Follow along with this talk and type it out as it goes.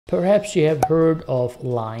Perhaps you have heard of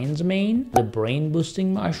lion's mane, the brain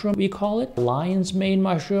boosting mushroom we call it. Lion's mane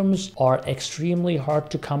mushrooms are extremely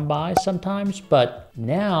hard to come by sometimes, but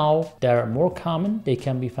now they're more common. They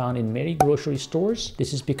can be found in many grocery stores.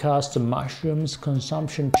 This is because the mushroom's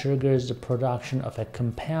consumption triggers the production of a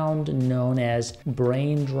compound known as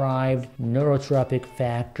brain-derived neurotrophic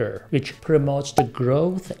factor, which promotes the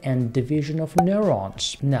growth and division of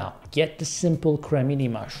neurons. Now, get the simple cremini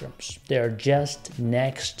mushrooms. They're just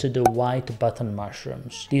next to the white button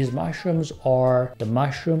mushrooms. These mushrooms are the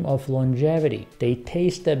mushroom of longevity. They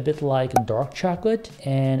taste a bit like dark chocolate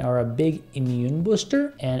and are a big immune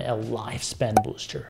booster and a lifespan booster.